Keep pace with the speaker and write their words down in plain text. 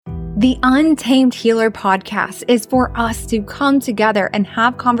The Untamed Healer podcast is for us to come together and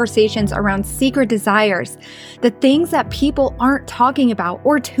have conversations around secret desires, the things that people aren't talking about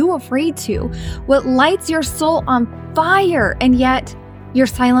or too afraid to, what lights your soul on fire and yet you're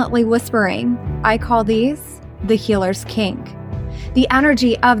silently whispering. I call these the healer's kink. The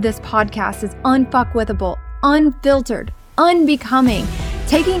energy of this podcast is unfuckwithable, unfiltered, unbecoming,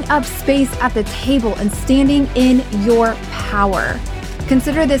 taking up space at the table and standing in your power.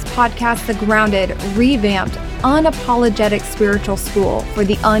 Consider this podcast the grounded, revamped, unapologetic spiritual school for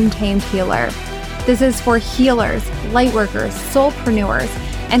the untamed healer. This is for healers, lightworkers, soulpreneurs,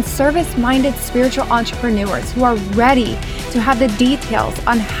 and service-minded spiritual entrepreneurs who are ready to have the details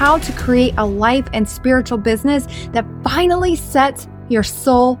on how to create a life and spiritual business that finally sets your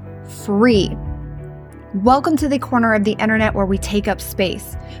soul free. Welcome to the corner of the internet where we take up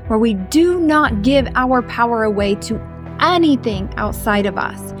space, where we do not give our power away to anything outside of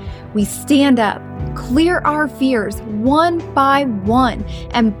us. We stand up, clear our fears one by one,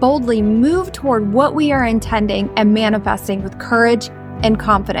 and boldly move toward what we are intending and manifesting with courage and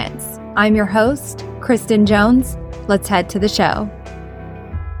confidence. I'm your host, Kristen Jones. Let's head to the show.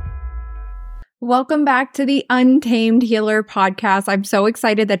 Welcome back to the Untamed Healer podcast. I'm so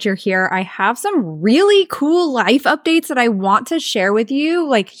excited that you're here. I have some really cool life updates that I want to share with you,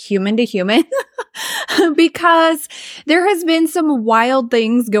 like human to human, because there has been some wild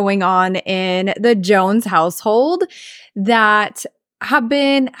things going on in the Jones household that have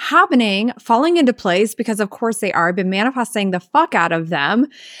been happening, falling into place because of course they are. I've been manifesting the fuck out of them.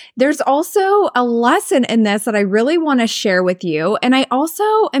 There's also a lesson in this that I really want to share with you. And I also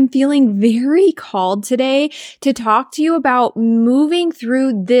am feeling very called today to talk to you about moving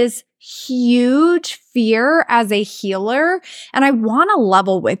through this huge fear as a healer. And I want to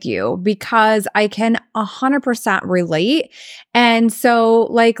level with you because I can 100% relate. And so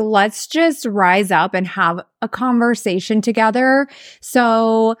let's just rise up and have a conversation together.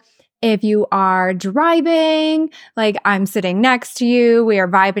 So if you are driving, I'm sitting next to you, we are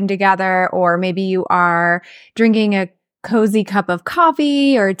vibing together, or maybe you are drinking a cozy cup of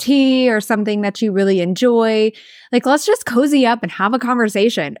coffee or tea or something that you really enjoy. Let's just cozy up and have a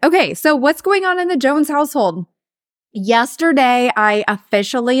conversation. Okay, so what's going on in the Jones household? Yesterday, I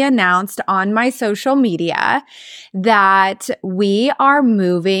officially announced on my social media that we are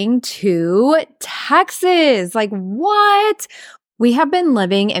moving to Texas. What? We have been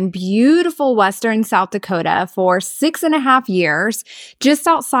living in beautiful Western South Dakota for 6.5 years, just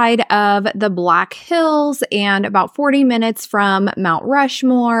outside of the Black Hills and about 40 minutes from Mount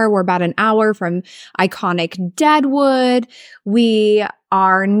Rushmore. We're about an hour from iconic Deadwood. We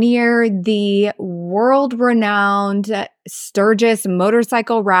are near the world-renowned Sturgis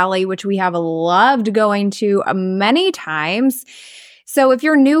Motorcycle Rally, which we have loved going to many times. So if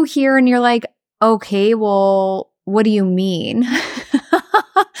you're new here and you're like, okay, well, what do you mean?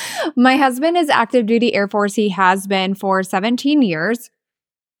 My husband is active duty Air Force. He has been for 17 years.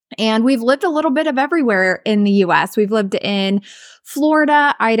 And we've lived a little bit of everywhere in the US. We've lived in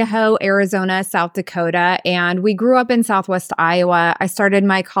Florida, Idaho, Arizona, South Dakota, and we grew up in Southwest Iowa. I started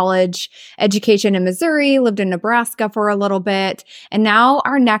my college education in Missouri, lived in Nebraska for a little bit, and now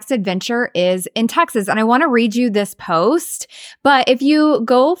our next adventure is in Texas. And I want to read you this post, but if you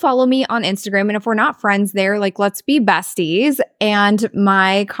go follow me on Instagram, and if we're not friends there, let's be besties. And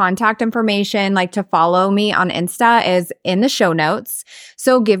my contact information, to follow me on Insta, is in the show notes.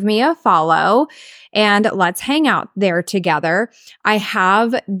 So give me a follow and let's hang out there together. I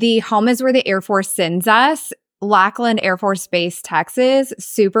have the home is where the Air Force sends us, Lackland Air Force Base, Texas.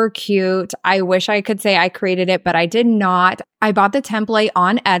 Super cute. I wish I could say I created it, but I did not. I bought the template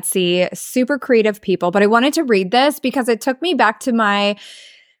on Etsy. Super creative people, but I wanted to read this because it took me back to my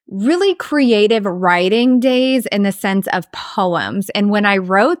really creative writing days in the sense of poems. And when I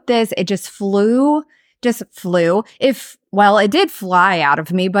wrote this, it just flew. It did fly out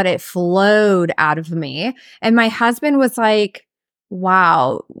of me, but it flowed out of me. And my husband was like,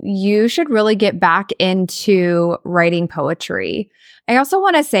 wow, you should really get back into writing poetry. I also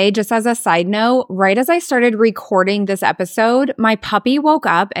want to say, just as a side note, right as I started recording this episode, my puppy woke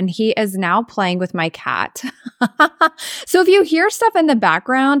up and he is now playing with my cat. So if you hear stuff in the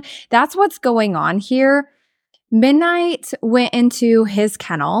background, that's what's going on here. Midnight went into his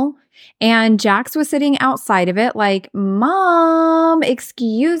kennel. And Jax was sitting outside of it like, Mom,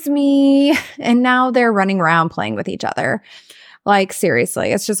 excuse me. And now they're running around playing with each other.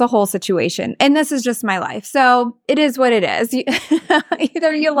 Seriously, it's just a whole situation. And this is just my life. So it is what it is.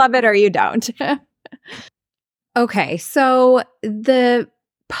 Either you love it or you don't. Okay, so the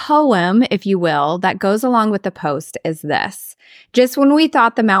poem, if you will, that goes along with the post is this. Just when we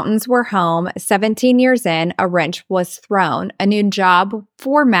thought the mountains were home, 17 years in, a wrench was thrown. A new job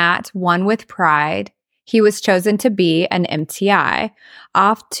for Matt, one with pride. He was chosen to be an MTI.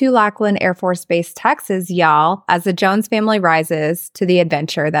 Off to Lackland Air Force Base, Texas, y'all, as the Jones family rises to the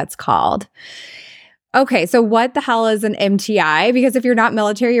adventure that's called. Okay, so what the hell is an MTI? Because if you're not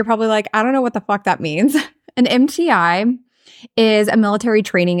military, you're probably like, I don't know what the fuck that means. An MTI is a military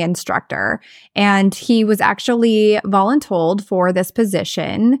training instructor, and he was actually voluntold for this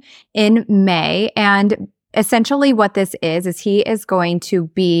position in May. And essentially what this is he is going to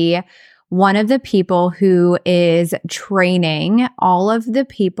be one of the people who is training all of the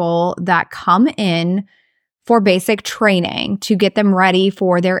people that come in for basic training to get them ready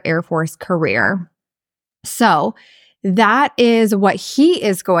for their Air Force career. So that is what he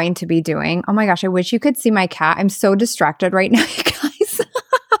is going to be doing. Oh my gosh, I wish you could see my cat. I'm so distracted right now, you guys.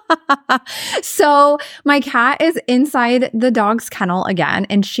 So my cat is inside the dog's kennel again,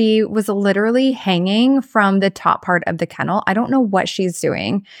 and she was literally hanging from the top part of the kennel. I don't know what she's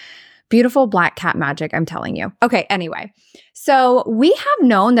doing. Beautiful black cat magic, I'm telling you. Okay, anyway. So we have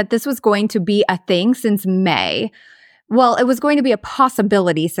known that this was going to be a thing since May. Well, it was going to be a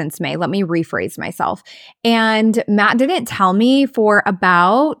possibility since May. Let me rephrase myself. And Matt didn't tell me for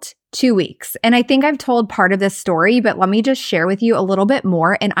about 2 weeks. And I think I've told part of this story, but let me just share with you a little bit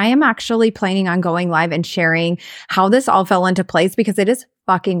more. And I am actually planning on going live and sharing how this all fell into place because it is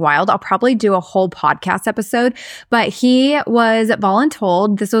fucking wild. I'll probably do a whole podcast episode, but he was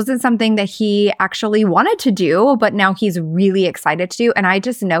voluntold. This wasn't something that he actually wanted to do, but now he's really excited to do. And I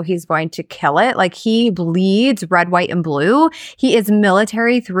just know he's going to kill it. Like, he bleeds red, white, and blue. He is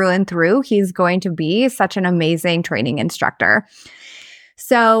military through and through. He's going to be such an amazing training instructor.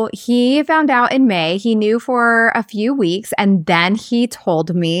 So he found out in May. He knew for a few weeks, and then he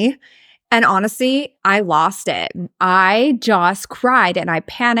told me. And honestly, I lost it. I just cried and I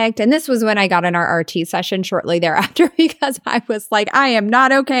panicked. And this was when I got in our RT session shortly thereafter because I was like, I am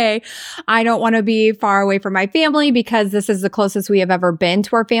not okay. I don't want to be far away from my family because this is the closest we have ever been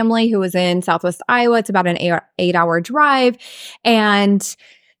to our family who is in Southwest Iowa. It's about an 8-hour drive. And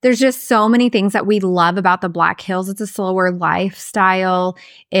there's just so many things that we love about the Black Hills. It's a slower lifestyle.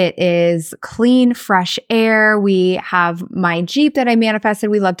 It is clean, fresh air. We have my Jeep that I manifested.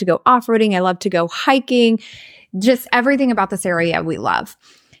 We love to go off-roading. I love to go hiking. Just everything about this area we love.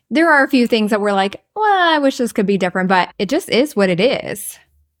 There are a few things that we're like, well, I wish this could be different, but it just is what it is.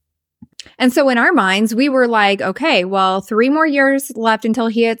 And so in our minds, we were like, okay, well, 3 more years left until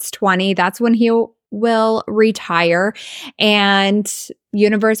he hits 20. That's when he will retire. And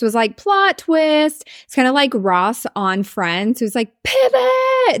universe was like, plot twist. It's kind of like Ross on Friends, who's like,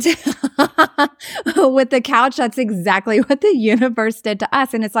 pivot with the couch. That's exactly what the universe did to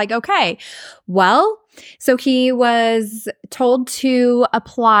us. And it's like, okay, well, so he was told to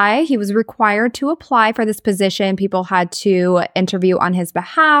apply. He was required to apply for this position. People had to interview on his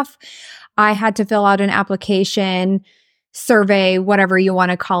behalf. I had to fill out an application, survey, whatever you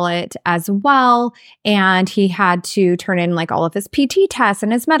want to call it, as well. And he had to turn in like all of his PT tests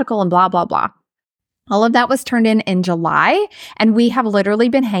and his medical and blah, blah, blah. All of that was turned in July. And we have literally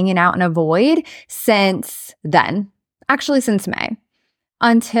been hanging out in a void since then, actually since May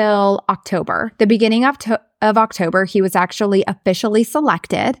until October. The beginning of October, he was actually officially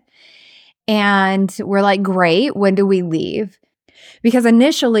selected. And we're like, great, when do we leave? Because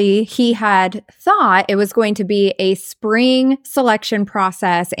initially he had thought it was going to be a spring selection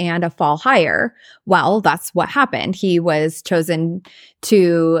process and a fall hire. Well, that's what happened. He was chosen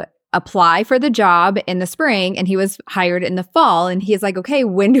to apply for the job in the spring and he was hired in the fall. And he's like, okay,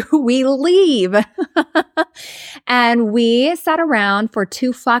 when do we leave? And we sat around for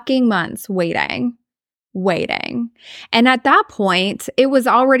 2 fucking months waiting. And at that point, it was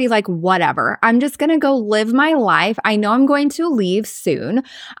already like, whatever, I'm just going to go live my life. I know I'm going to leave soon.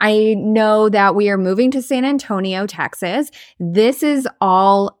 I know that we are moving to San Antonio, Texas. This is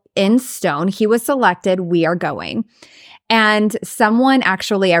all in stone. He was selected. We are going. And someone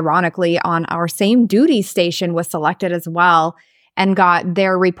actually, ironically, on our same duty station was selected as well and got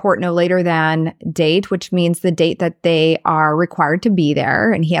their report no later than date, which means the date that they are required to be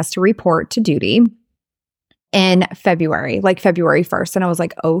there. And he has to report to duty in February, like February 1st. And I was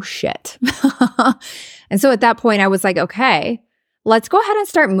like, oh shit. And so at that point I was like, okay, let's go ahead and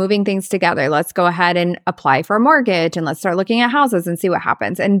start moving things together. Let's go ahead and apply for a mortgage and let's start looking at houses and see what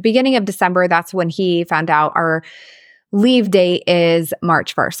happens. And beginning of December, that's when he found out our leave date is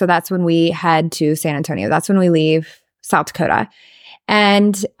March 1st. So that's when we head to San Antonio. That's when we leave South Dakota.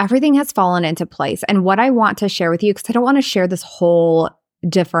 And everything has fallen into place. And what I want to share with you, because I don't want to share this whole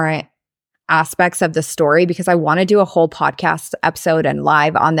different aspects of the story because I want to do a whole podcast episode and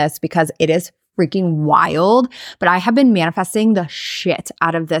live on this because it is freaking wild. But I have been manifesting the shit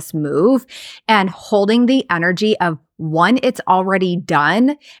out of this move and holding the energy of one, it's already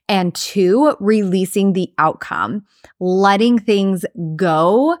done, and two, releasing the outcome, letting things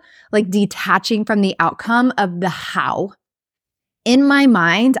go, like detaching from the outcome of the how. In my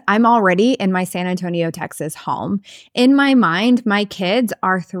mind, I'm already in my San Antonio, Texas home. In my mind, my kids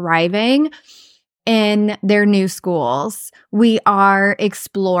are thriving in their new schools. We are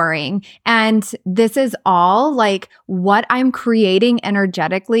exploring. And this is all like what I'm creating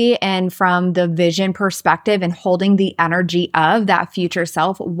energetically and from the vision perspective and holding the energy of that future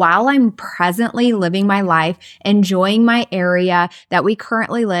self while I'm presently living my life, enjoying my area that we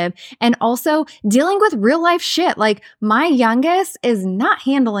currently live, and also dealing with real life shit. Like my youngest is not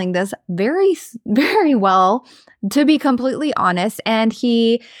handling this very, very well, to be completely honest, and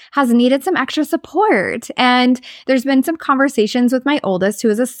he has needed some extra support. And there's been some conversations with my oldest, who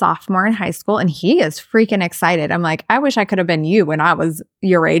is a sophomore in high school, and he is freaking excited. I'm like, I wish I could have been you when I was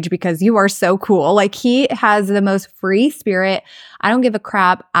your age because you are so cool. Like he has the most free spirit, I don't give a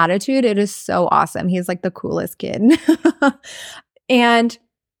crap attitude. It is so awesome. He's like the coolest kid. And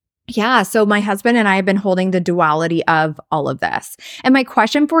yeah, so my husband and I have been holding the duality of all of this. And my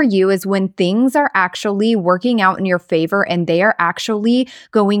question for you is when things are actually working out in your favor and they are actually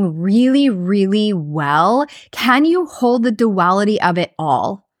going really, really well, can you hold the duality of it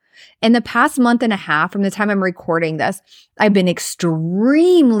all? In the past month and a half, from the time I'm recording this, I've been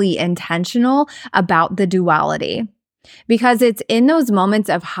extremely intentional about the duality. Because it's in those moments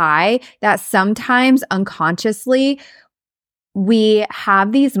of high that sometimes unconsciously we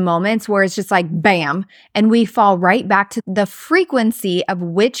have these moments where it's just like bam, and we fall right back to the frequency of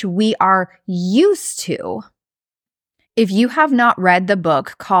which we are used to. If you have not read the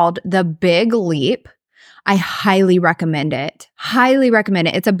book called The Big Leap, I highly recommend it. Highly recommend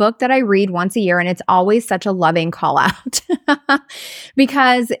it. It's a book that I read once a year, and it's always such a loving call out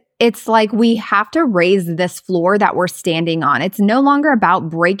because it's like we have to raise this floor that we're standing on. It's no longer about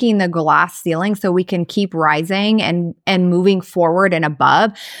breaking the glass ceiling so we can keep rising and moving forward and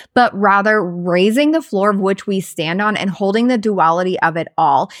above, but rather raising the floor of which we stand on and holding the duality of it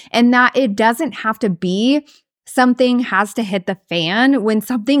all. And that it doesn't have to be something has to hit the fan when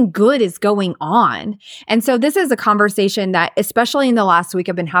something good is going on. And so this is a conversation that, especially in the last week,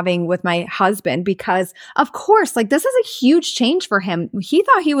 I've been having with my husband because, of course, like this is a huge change for him. He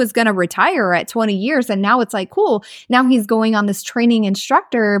thought he was going to retire at 20 years. And now it's like, cool. Now he's going on this training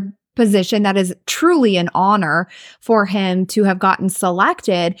instructor position that is truly an honor for him to have gotten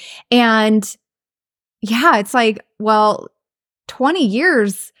selected. And yeah, it's like, well, 20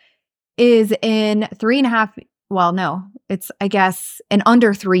 years is in 3.5 well, no, it's, I guess, in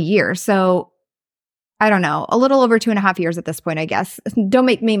under 3 years. So I don't know, a little over 2.5 years at this point, I guess. Don't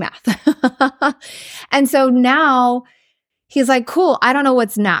make me math. And so now he's like, cool, I don't know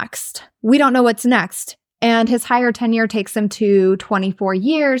what's next. We don't know what's next. And his higher tenure takes him to 24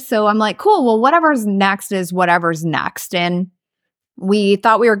 years. So I'm like, cool, well, whatever's next is whatever's next. And we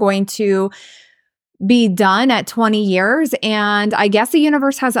thought we were going to be done at 20 years. And I guess the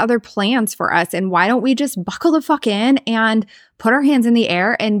universe has other plans for us. And why don't we just buckle the fuck in and put our hands in the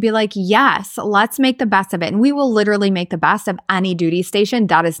air and be like, yes, let's make the best of it. And we will literally make the best of any duty station.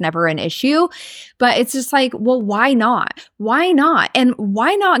 That is never an issue. But it's just like, well, why not? Why not? And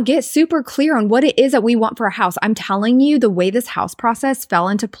why not get super clear on what it is that we want for a house? I'm telling you, the way this house process fell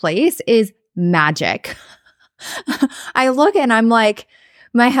into place is magic. I look and I'm like,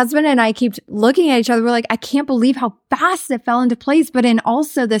 my husband and I keep looking at each other. We're like, I can't believe how fast it fell into place. But in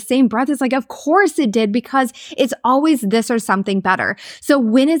also the same breath, it's like, of course it did, because it's always this or something better. So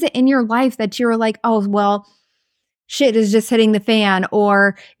when is it in your life that you're like, oh, well, shit is just hitting the fan,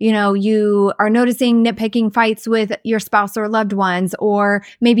 or, you know, you are noticing nitpicking fights with your spouse or loved ones, or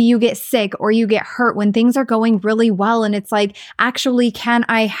maybe you get sick or you get hurt when things are going really well. And it's like, actually, can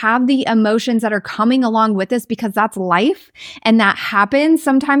I have the emotions that are coming along with this? Because that's life. And that happens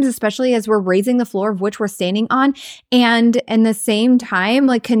sometimes, especially as we're raising the floor of which we're standing on. And in the same time,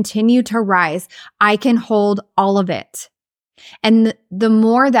 like, continue to rise. I can hold all of it. And the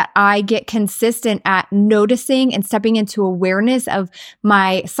more that I get consistent at noticing and stepping into awareness of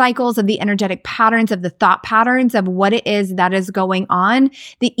my cycles, of the energetic patterns, of the thought patterns, of what it is that is going on,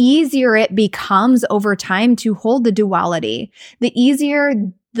 the easier it becomes over time to hold the duality. The easier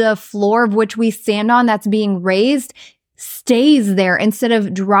the floor of which we stand on that's being raised stays there, instead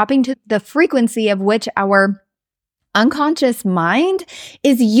of dropping to the frequency of which our unconscious mind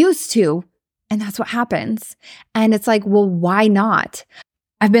is used to. And that's what happens. And it's like, well, why not?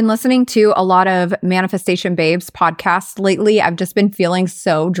 I've been listening to a lot of Manifestation Babes podcasts lately. I've just been feeling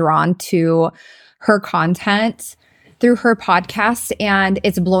so drawn to her content through her podcast, and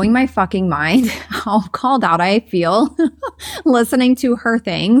it's blowing my fucking mind how called out I feel listening to her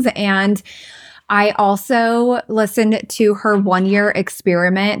things. And I also listened to her 1-year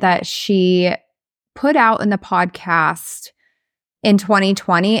experiment that she put out in the podcast in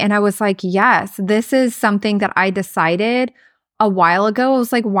 2020. And I was like, yes, this is something that I decided a while ago. I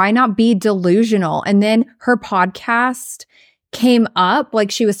was like, why not be delusional? And then her podcast came up,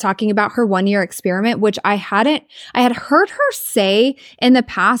 like she was talking about her 1-year experiment, which I had heard her say in the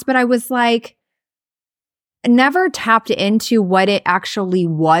past, but I was like, never tapped into what it actually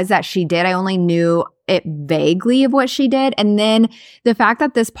was that she did. I only knew it vaguely of what she did. And then the fact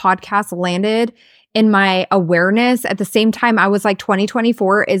that this podcast landed in my awareness at the same time, I was like,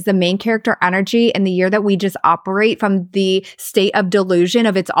 2024 is the main character energy and the year that we just operate from the state of delusion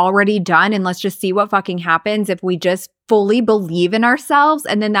of it's already done. And let's just see what fucking happens if we just fully believe in ourselves.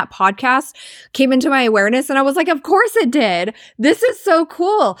 And then that podcast came into my awareness and I was like, of course it did. This is so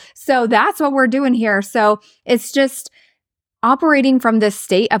cool. So that's what we're doing here. So it's just operating from this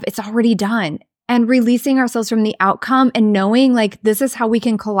state of it's already done and releasing ourselves from the outcome and knowing like this is how we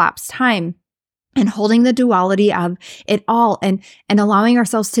can collapse time. And holding the duality of it all and allowing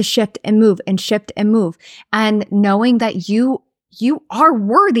ourselves to shift and move and knowing that you are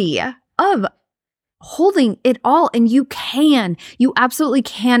worthy of holding it all and you absolutely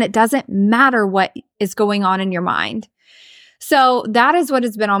can. It doesn't matter what is going on in your mind. So that is what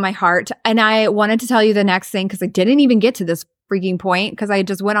has been on my heart. And I wanted to tell you the next thing because I didn't even get to this freaking point because I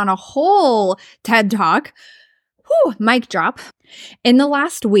just went on a whole TED Talk. Whew, mic drop. In the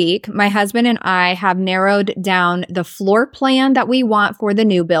last week, my husband and I have narrowed down the floor plan that we want for the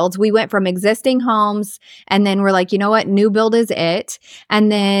new builds. We went from existing homes and then we're like, you know what? New build is it.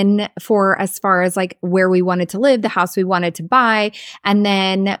 And then for as far as like where we wanted to live, the house we wanted to buy. And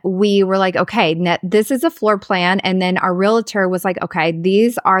then we were like, okay, this is a floor plan. And then our realtor was like, okay,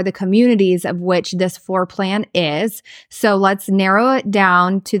 these are the communities of which this floor plan is. So let's narrow it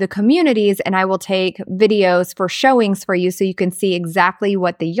down to the communities and I will take videos for showings for you so you can see exactly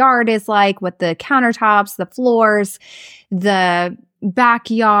what the yard is like, what the countertops, the floors, the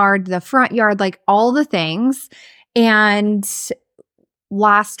backyard, the front yard, like all the things. And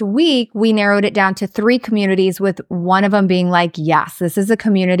last week, we narrowed it down to 3 communities, with one of them being like, yes, this is a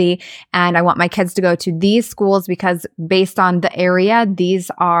community and I want my kids to go to these schools because based on the area, these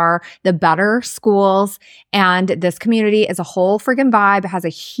are the better schools. And this community is a whole friggin' vibe. It has a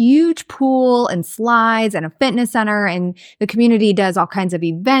huge pool and slides and a fitness center. And the community does all kinds of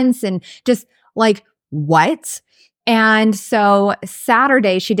events and just like, what? And so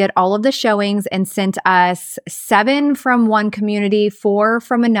Saturday, she did all of the showings and sent us 7 from one community, 4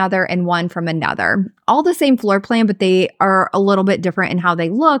 from another, and 1 from another. All the same floor plan, but they are a little bit different in how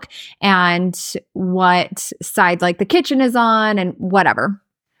they look and what side like the kitchen is on and whatever.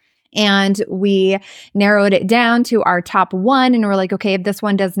 And we narrowed it down to our top 1. And we're like, okay, if this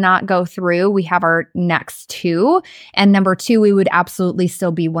one does not go through, we have our next 2. And number 2, we would absolutely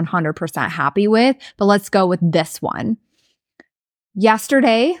still be 100% happy with. But let's go with this one.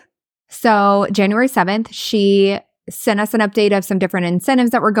 Yesterday, so January 7th, she sent us an update of some different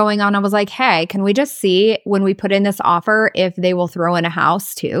incentives that were going on. I was like, hey, can we just see when we put in this offer if they will throw in a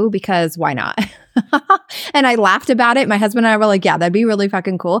house too? Because why not? And I laughed about it. My husband and I were like, yeah, that'd be really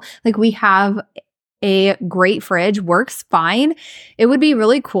fucking cool. Like we have a great fridge, works fine. It would be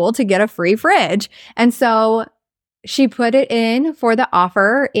really cool to get a free fridge. And so she put it in for the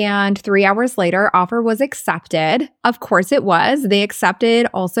offer, and 3 hours later, offer was accepted. Of course it was. They accepted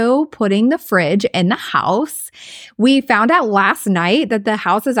also putting the fridge in the house. We found out last night that the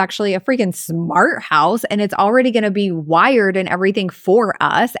house is actually a freaking smart house, and it's already going to be wired and everything for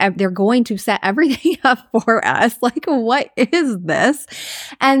us. They're going to set everything up for us. Like, what is this?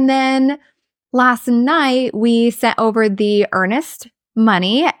 And then last night, we sent over the earnest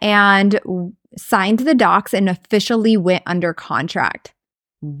money and signed the docs and officially went under contract.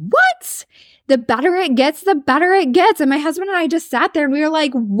 What? The better it gets, the better it gets. And my husband and I just sat there and we were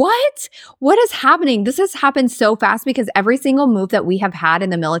like, what? What is happening? This has happened so fast because every single move that we have had in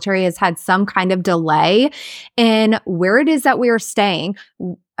the military has had some kind of delay in where it is that we are staying,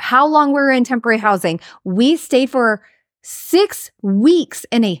 how long we're in temporary housing. We stayed for 6 weeks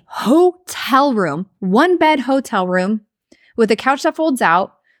in a hotel room, 1-bed hotel room with a couch that folds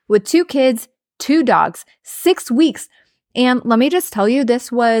out with 2 kids, 2 dogs, 6 weeks. And let me just tell you,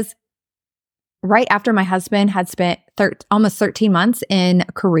 this was right after my husband had spent almost 13 months in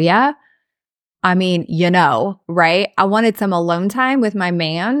Korea. I mean, right? I wanted some alone time with my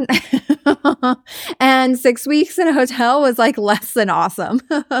man. And 6 weeks in a hotel was like less than awesome.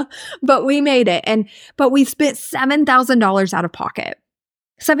 But we made it. But we spent $7,000 out of pocket.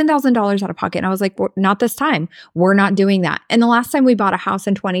 $7,000 out of pocket. And I was like, not this time. We're not doing that. And the last time we bought a house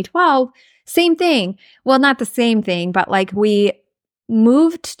in 2012, same thing. Well, not the same thing, but like we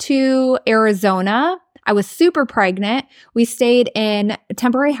moved to Arizona. I was super pregnant. We stayed in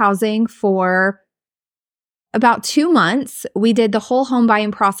temporary housing for about 2 months. We did the whole home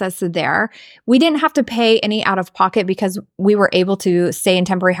buying process there. We didn't have to pay any out of pocket because we were able to stay in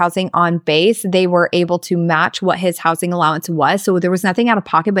temporary housing on base. They were able to match what his housing allowance was. So there was nothing out of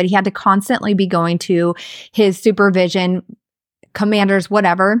pocket, but he had to constantly be going to his supervision, commanders,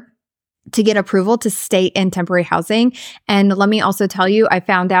 whatever, to get approval to stay in temporary housing. And let me also tell you, I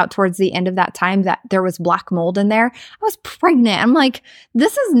found out towards the end of that time that there was black mold in there. I was pregnant. I'm like,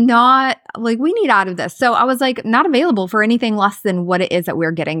 this is not, like, we need out of this. So I was like, not available for anything less than what it is that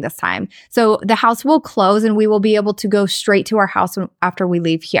we're getting this time. So the house will close and we will be able to go straight to our house after we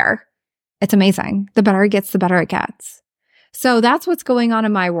leave here. It's amazing. The better it gets, the better it gets. So that's what's going on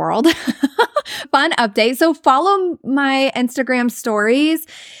in my world. Fun update. So follow my Instagram stories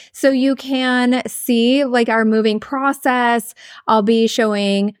so you can see like our moving process. I'll be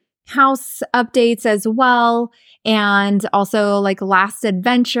showing house updates as well. And also like last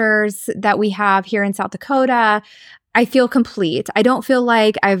adventures that we have here in South Dakota. I feel complete. I don't feel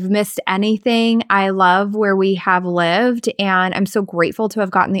like I've missed anything. I love where we have lived, and I'm so grateful to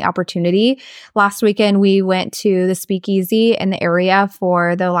have gotten the opportunity. Last weekend, we went to the speakeasy in the area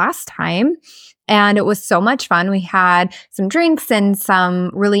for the last time, and it was so much fun. We had some drinks and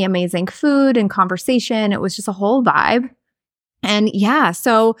some really amazing food and conversation. It was just a whole vibe. And yeah,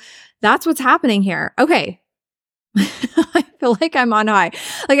 so that's what's happening here. Okay. I feel like I'm on high.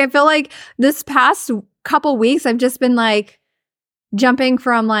 Like, I feel like this past couple weeks, I've just been like jumping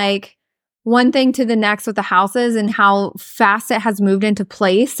from like one thing to the next with the houses and how fast it has moved into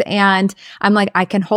place. And I'm like, I can hold